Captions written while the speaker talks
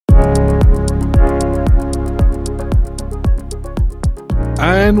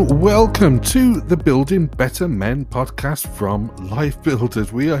And welcome to the Building Better Men podcast from Life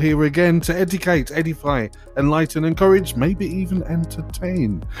Builders. We are here again to educate, edify, enlighten, encourage, maybe even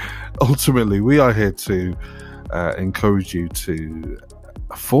entertain. Ultimately, we are here to encourage you to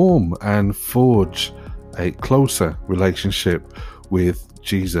form and forge a closer relationship with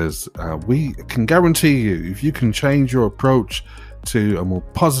Jesus. We can guarantee you, if you can change your approach to a more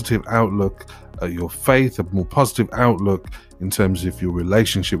positive outlook, your faith, a more positive outlook in terms of your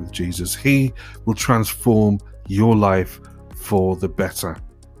relationship with Jesus, He will transform your life for the better.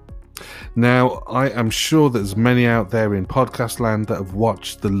 Now, I am sure there's many out there in podcast land that have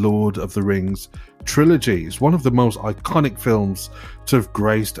watched the Lord of the Rings trilogy. It's one of the most iconic films to have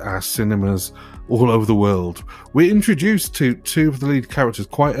graced our cinemas all over the world. We're introduced to two of the lead characters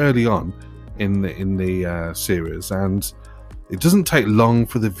quite early on in the series, and it doesn't take long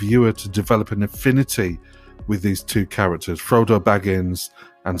for the viewer to develop an affinity with these two characters, Frodo Baggins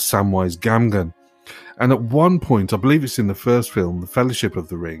and Samwise Gamgee. And at one point, I believe it's in the first film, The Fellowship of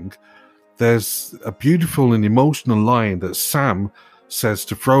the Ring, there's a beautiful and emotional line that Sam says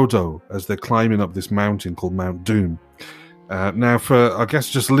to Frodo as they're climbing up this mountain called Mount Doom. Now, for, I guess,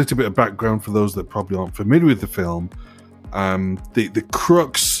 just a little bit of background for those that probably aren't familiar with the film, the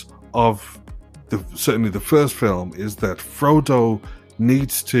crux of certainly the first film is that Frodo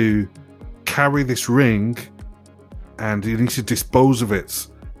needs to carry this ring and he needs to dispose of it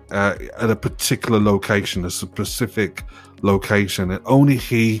at a particular location, a specific location, and only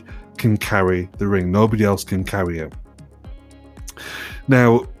he can carry the ring. Nobody else can carry it.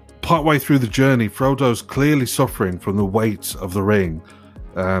 Now, partway through the journey, Frodo's clearly suffering from the weight of the ring,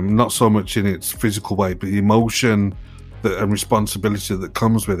 not so much in its physical weight, but the emotion and responsibility that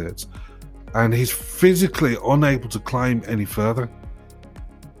comes with it. And he's physically unable to climb any further.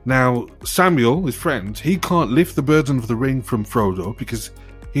 Now, Samuel, his friend, he can't lift the burden of the ring from Frodo because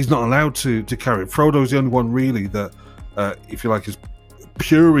he's not allowed to carry it. Frodo's the only one really that, if you like, is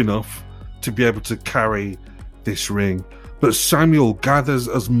pure enough to be able to carry this ring. But Samuel gathers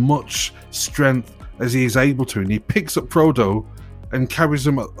as much strength as he is able to, and he picks up Frodo and carries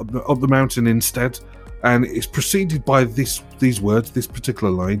him up the mountain instead. And it's preceded by these words, this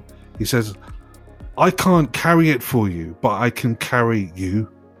particular line. He says, "I can't carry it for you, but I can carry you.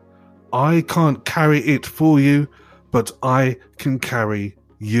 I can't carry it for you, but I can carry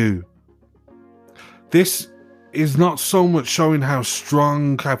you." This is not so much showing how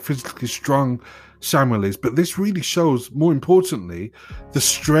physically strong Samuel is, but this really shows, more importantly, the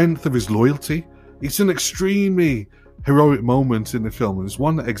strength of his loyalty. It's an extremely heroic moment in the film, and it's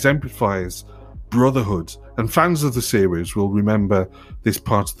one that exemplifies brotherhood, and fans of the series will remember this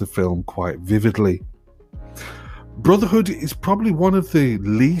part of the film quite vividly. Brotherhood is probably one of the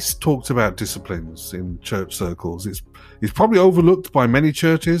least talked about disciplines in church circles. It's probably overlooked by many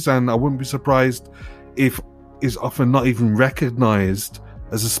churches, and I wouldn't be surprised if it's often not even recognized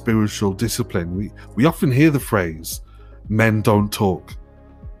as a spiritual discipline. We often hear the phrase, "men don't talk."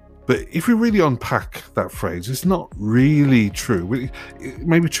 But if we really unpack that phrase, it's not really true. It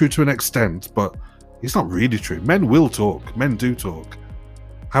may be true to an extent, but it's not really true. Men will talk. Men do talk.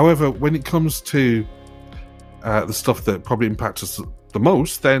 However, when it comes to the stuff that probably impacts us the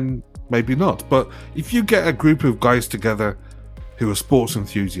most, then maybe not. But if you get a group of guys together who are sports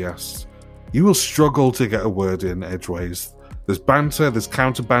enthusiasts, you will struggle to get a word in edgeways. There's banter, there's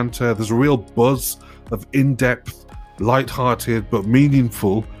counter banter, there's a real buzz of in-depth, light-hearted, but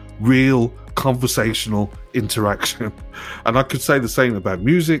meaningful, real conversational interaction. And I could say the same about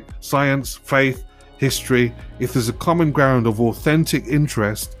music, science, faith, history. If there's a common ground of authentic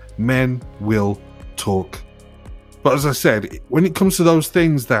interest, men will talk. But as I said, when it comes to those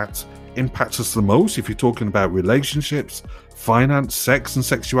things that impact us the most, if you're talking about relationships, finance, sex and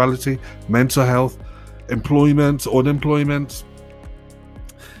sexuality, mental health, employment, unemployment,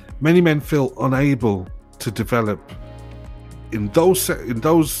 many men feel unable to develop in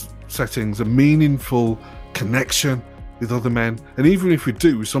those settings a meaningful connection with other men. And even if we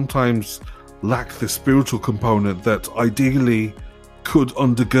do, we sometimes lack the spiritual component that ideally could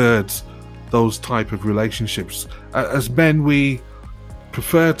undergird those type of relationships. As men, we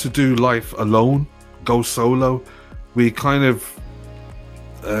prefer to do life alone, go solo. We kind of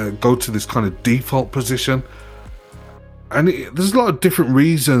go to this kind of default position. And there's a lot of different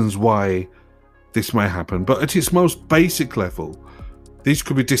reasons why this may happen, but at its most basic level, these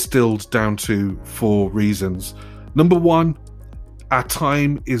could be distilled down to 4 reasons. Number 1, our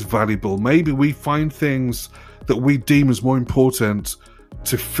time is valuable. Maybe we find things that we deem as more important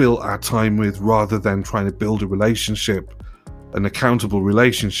to fill our time with rather than trying to build a relationship, an accountable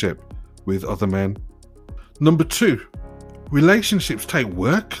relationship with other men. Number 2, Relationships take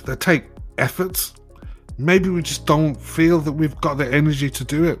work, they take effort. Maybe we just don't feel that we've got the energy to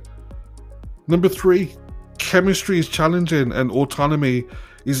do it. Number 3, chemistry is challenging and autonomy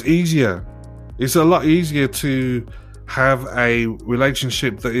is easier. It's a lot easier to have a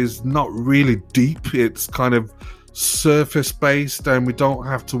relationship that is not really deep. It's kind of surface based, and we don't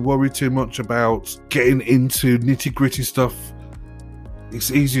have to worry too much about getting into nitty-gritty stuff.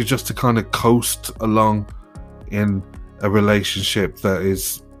 It's easier just to kind of coast along in a relationship that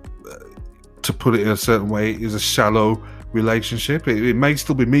is, to put it in a certain way, is a shallow relationship. It may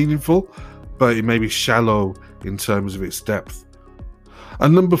still be meaningful, but it may be shallow in terms of its depth.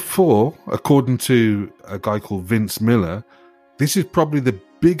 And number 4, according to a guy called Vince Miller, this is probably the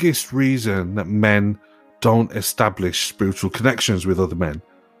biggest reason that men don't establish spiritual connections with other men.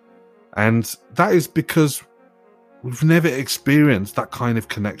 And that is because we've never experienced that kind of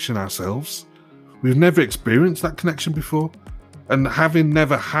connection ourselves. We've never experienced that connection before. And having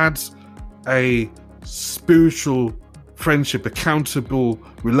never had a spiritual friendship, accountable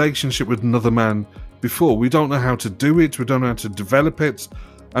relationship with another man before, we don't know how to do it, we don't know how to develop it.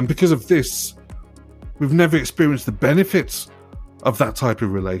 And because of this, we've never experienced the benefits of that type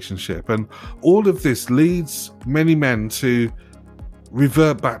of relationship. And all of this leads many men to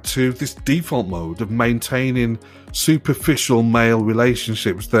revert back to this default mode of maintaining superficial male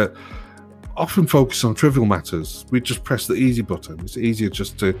relationships that often focus on trivial matters. We just press the easy button. It's easier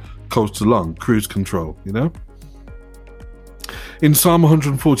just to coast along, cruise control, you know? In Psalm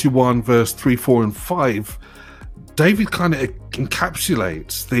 141, verse 3, 4, and 5, David kind of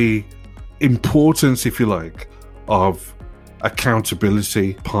encapsulates the importance, if you like, of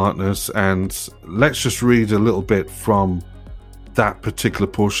accountability partners. And let's just read a little bit from that particular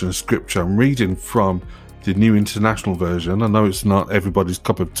portion of scripture. I'm reading from the New International Version. I know it's not everybody's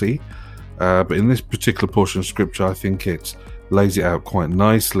cup of tea, but in this particular portion of scripture, I think it lays it out quite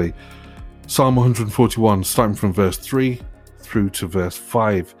nicely. Psalm 141, starting from verse 3 through to verse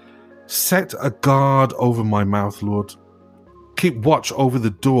 5. Set a guard over my mouth, Lord. Keep watch over the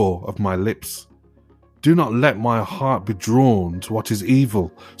door of my lips. Do not let my heart be drawn to what is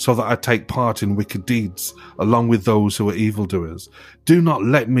evil, so that I take part in wicked deeds, along with those who are evildoers. Do not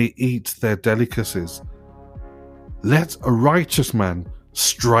let me eat their delicacies. Let a righteous man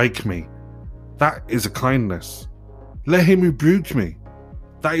strike me. That is a kindness. Let him rebuke me.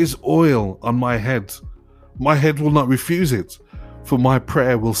 That is oil on my head. My head will not refuse it, for my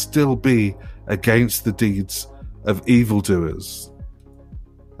prayer will still be against the deeds of evildoers.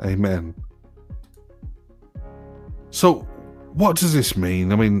 Amen. So, what does this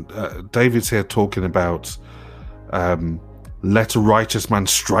mean? I mean, David's here talking about let a righteous man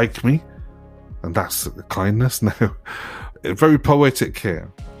strike me, and that's kindness. Now, very poetic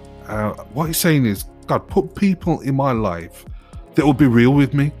here. What he's saying is, God, put people in my life that will be real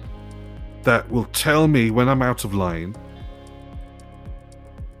with me, that will tell me when I'm out of line.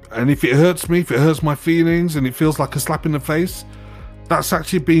 And if it hurts me, if it hurts my feelings, and it feels like a slap in the face, that's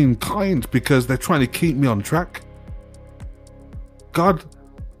actually being kind, because they're trying to keep me on track. God,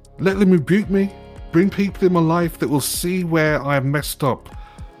 let them rebuke me. Bring people in my life that will see where I've messed up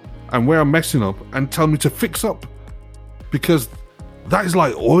and where I'm messing up, and tell me to fix up, because that is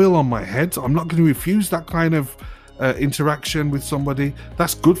like oil on my head. I'm not going to refuse that kind of interaction with somebody.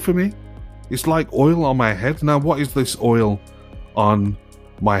 That's good for me. It's like oil on my head. Now, what is this oil on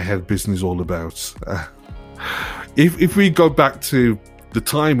my head business all about? If we go back to the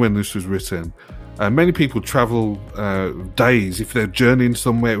time when this was written, many people travel days. If they're journeying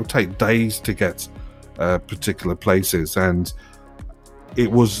somewhere, it would take days to get particular places. And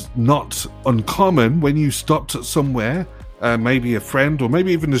it was not uncommon when you stopped at somewhere, maybe a friend or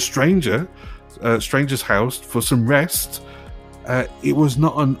maybe even a stranger's house for some rest. It was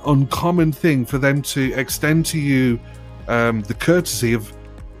not an uncommon thing for them to extend to you the courtesy of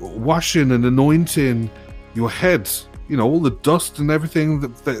washing and anointing your head. You know, all the dust and everything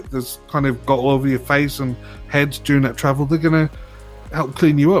that's kind of got all over your face and head during that travel, they're going to help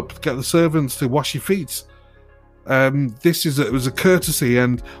clean you up, get the servants to wash your feet. It was a courtesy.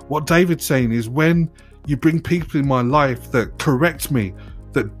 And what David's saying is, when you bring people in my life that correct me,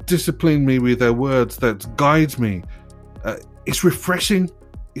 that discipline me with their words, that guide me, it's refreshing.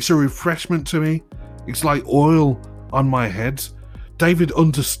 It's a refreshment to me. It's like oil on my head. David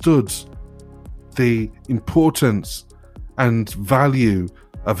understood the importance and value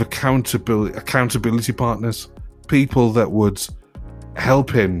of accountability partners, people that would help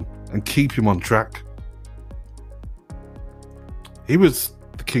him and keep him on track. He was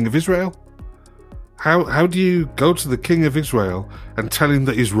the king of Israel. How do you go to the king of Israel and tell him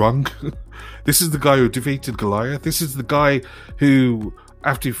that he's wrong? This is the guy who defeated Goliath. This is the guy who,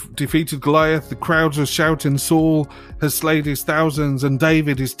 after he defeated Goliath, the crowds were shouting, Saul has slayed his thousands and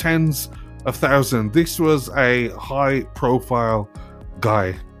David his tens of thousands. This was a high-profile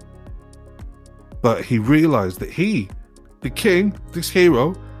guy. But he realized that he, the king, this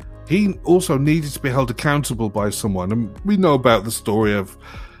hero, he also needed to be held accountable by someone. And we know about the story of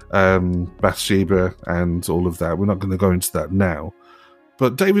Bathsheba and all of that. We're not going to go into that now.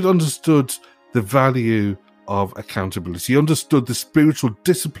 But David understood the value of accountability. He understood the spiritual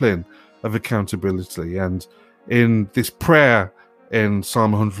discipline of accountability. And in this prayer in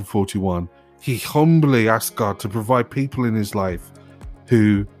Psalm 141, he humbly asked God to provide people in his life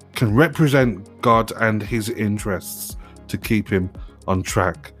who can represent God and his interests to keep him on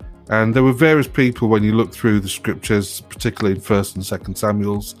track. And there were various people, when you look through the scriptures, particularly in 1st and 2nd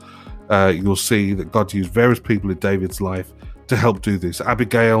Samuel's, you'll see that God used various people in David's life to help do this.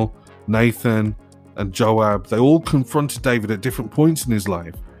 Abigail, Nathan, and Joab, they all confronted David at different points in his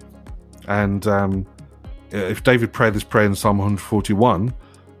life. And if David prayed this prayer in Psalm 141,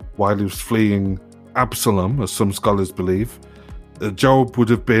 while he was fleeing Absalom, as some scholars believe, Joab would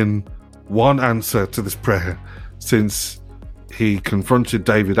have been one answer to this prayer, since he confronted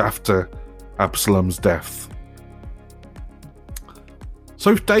David after Absalom's death.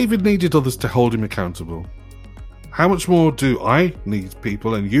 So if David needed others to hold him accountable, how much more do I need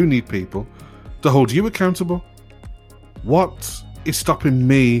people, and you need people, to hold you accountable? What is stopping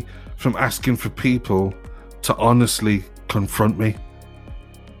me from asking for people to honestly confront me?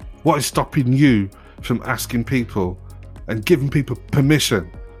 What is stopping you from asking people and giving people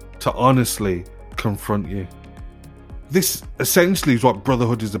permission to honestly confront you? This essentially is what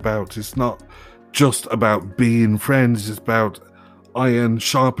brotherhood is about. It's not just about being friends. It's about iron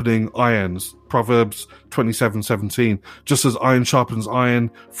sharpening irons. Proverbs 27:17. Just as iron sharpens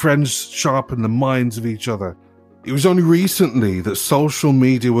iron, friends sharpen the minds of each other. It was only recently that social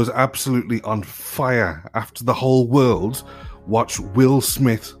media was absolutely on fire after the whole world watched Will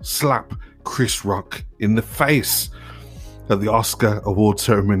Smith slap Chris Rock in the face at the Oscar award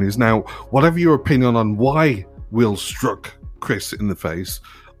ceremonies. Now, whatever your opinion on why Will struck Chris in the face,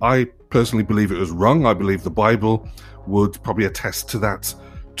 I personally believe it was wrong. I believe the Bible would probably attest to that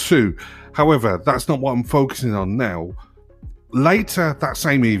too. However, that's not what I'm focusing on now. Later that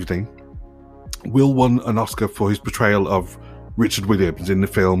same evening, Will won an Oscar for his portrayal of Richard Williams in the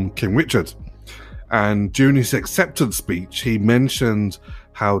film King Richard. And during his acceptance speech, he mentioned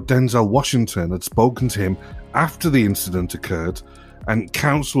how Denzel Washington had spoken to him after the incident occurred and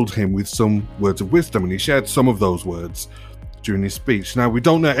counseled him with some words of wisdom, and he shared some of those words during his speech. Now, we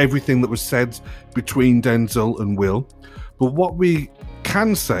don't know everything that was said between Denzel and Will, but what we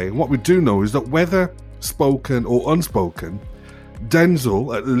can say, what we do know, is that whether spoken or unspoken,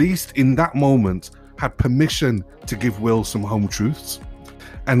 Denzel, at least in that moment, had permission to give Will some home truths.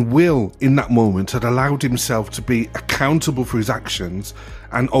 And Will, in that moment, had allowed himself to be accountable for his actions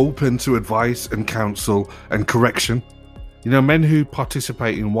and open to advice and counsel and correction. You know, men who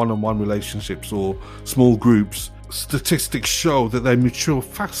participate in one-on-one relationships or small groups, statistics show that they mature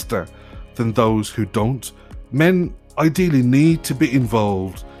faster than those who don't. Men ideally need to be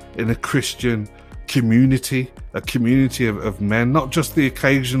involved in a Christian community, a community of men, not just the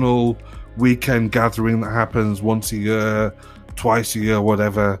occasional weekend gathering that happens once a year, twice a year,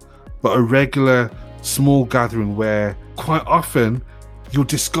 whatever, but a regular small gathering where quite often you'll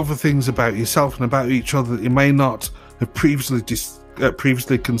discover things about yourself and about each other that you may not have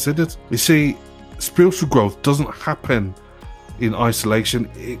previously considered. You see, spiritual growth doesn't happen in isolation.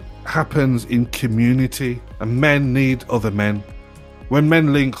 It happens in community, and men need other men. When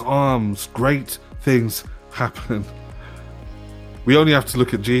men link arms, great things happen. We only have to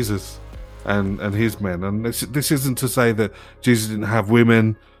look at Jesus and his men. And this isn't to say that Jesus didn't have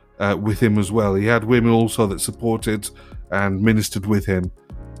women with him as well. He had women also that supported and ministered with him.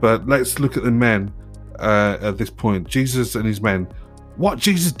 But let's look at the men at this point. Jesus and his men. What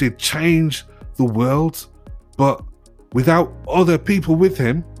Jesus did changed the world, but without other people with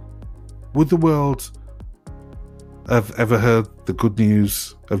him, would the world have ever heard the good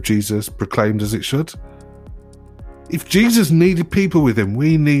news of Jesus proclaimed as it should? If Jesus needed people with him,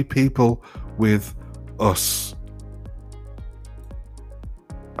 we need people with us.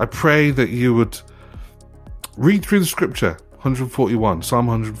 I pray that you would read through the scripture, Psalm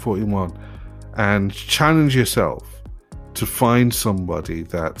 141, and challenge yourself to find somebody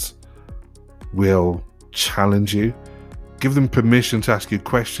that will challenge you. Give them permission to ask you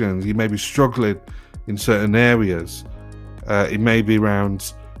questions. You may be struggling in certain areas. It may be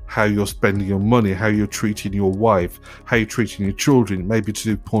around how you're spending your money, how you're treating your wife, how you're treating your children. It may be to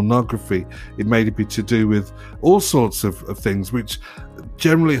do with pornography. It may be to do with all sorts of things, which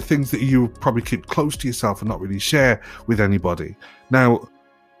generally are things that you probably keep close to yourself and not really share with anybody. Now,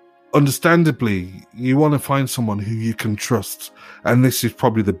 understandably, you want to find someone who you can trust. And this is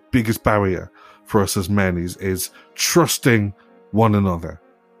probably the biggest barrier for us as men is trusting one another.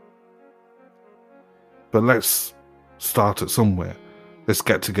 But let's start at somewhere. Let's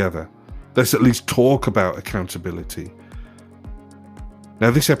get together. Let's at least talk about accountability. Now,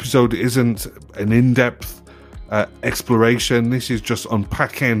 this episode isn't an in-depth exploration. This is just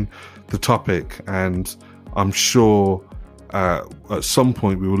unpacking the topic, and I'm sure at some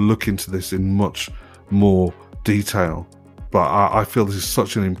point we will look into this in much more detail. But I feel this is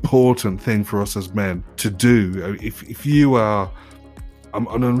such an important thing for us as men to do. If you are,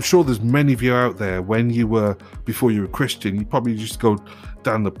 and I'm sure there's many of you out there, before you were Christian, you probably just go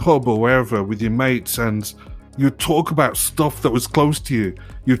down the pub or wherever with your mates and you talk about stuff that was close to you.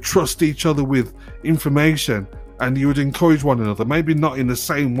 You trust each other with information and you would encourage one another, maybe not in the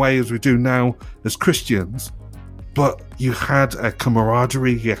same way as we do now as Christians, but you had a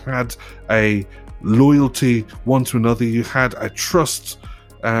camaraderie, you had a loyalty one to another, you had a trust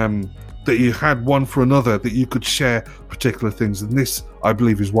that you had one for another, that you could share particular things. And this, I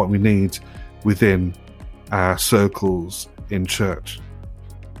believe, is what we need within our circles in church.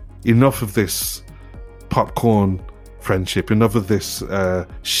 Enough of this popcorn friendship, enough of this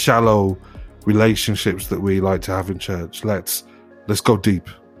shallow relationships that we like to have in church. Let's go deep.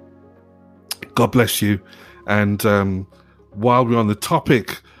 God bless you. And while we're on the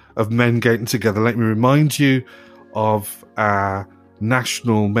topic of men getting together, let me remind you of our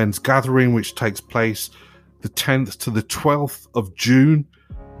National Men's Gathering, which takes place the 10th to the 12th of June.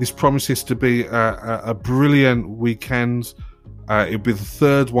 This promises to be a brilliant weekend. It'll be the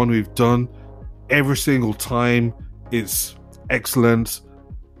third one we've done. Every single time it's excellent.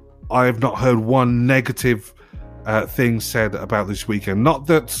 I have not heard one negative thing said about this weekend. Not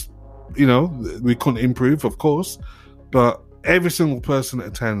that, we couldn't improve, of course, but every single person that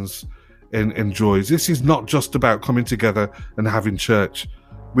attends enjoys. This is not just about coming together and having church.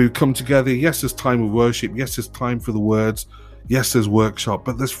 We come together, yes, there's time of worship, yes, there's time for the words, yes, there's workshop,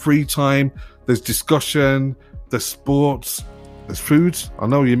 but there's free time, there's discussion, there's sports, there's food. I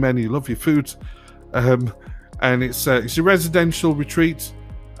know you men, you love your food. And it's a residential retreat.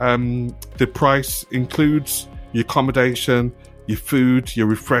 The price includes your accommodation, your food, your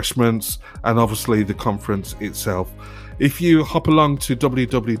refreshments, and obviously the conference itself. If you hop along to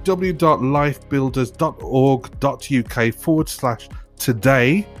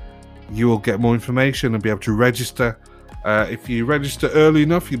www.lifebuilders.org.uk/today, you will get more information and be able to register. If you register early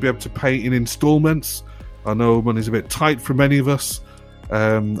enough, you'll be able to pay in installments. I know money's a bit tight for many of us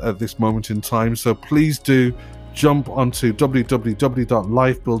at this moment in time, so please do jump onto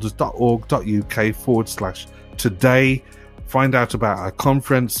www.lifebuilders.org.uk/today. Find out about our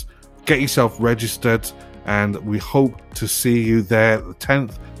conference, get yourself registered, and we hope to see you there the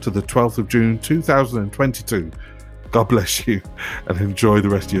 10th to the 12th of June 2022. God bless you and enjoy the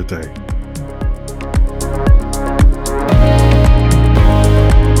rest of your day.